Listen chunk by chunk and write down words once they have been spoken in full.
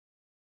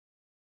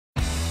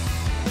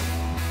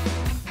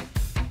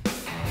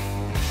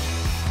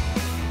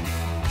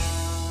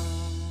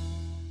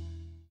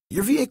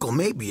Your vehicle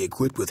may be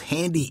equipped with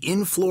handy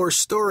in-floor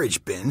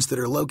storage bins that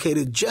are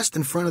located just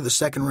in front of the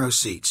second row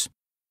seats.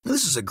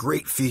 This is a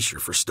great feature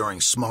for storing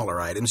smaller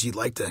items you'd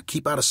like to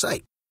keep out of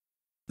sight.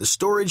 The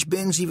storage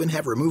bins even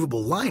have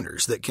removable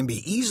liners that can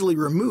be easily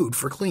removed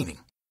for cleaning.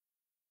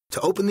 To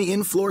open the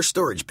in-floor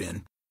storage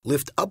bin,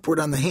 lift upward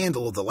on the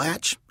handle of the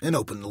latch and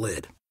open the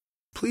lid.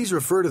 Please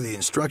refer to the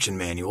instruction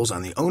manuals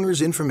on the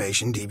Owner's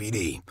Information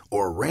DVD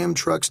or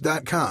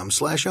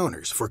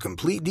ramtrucks.com/owners for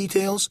complete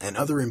details and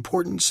other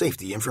important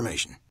safety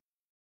information.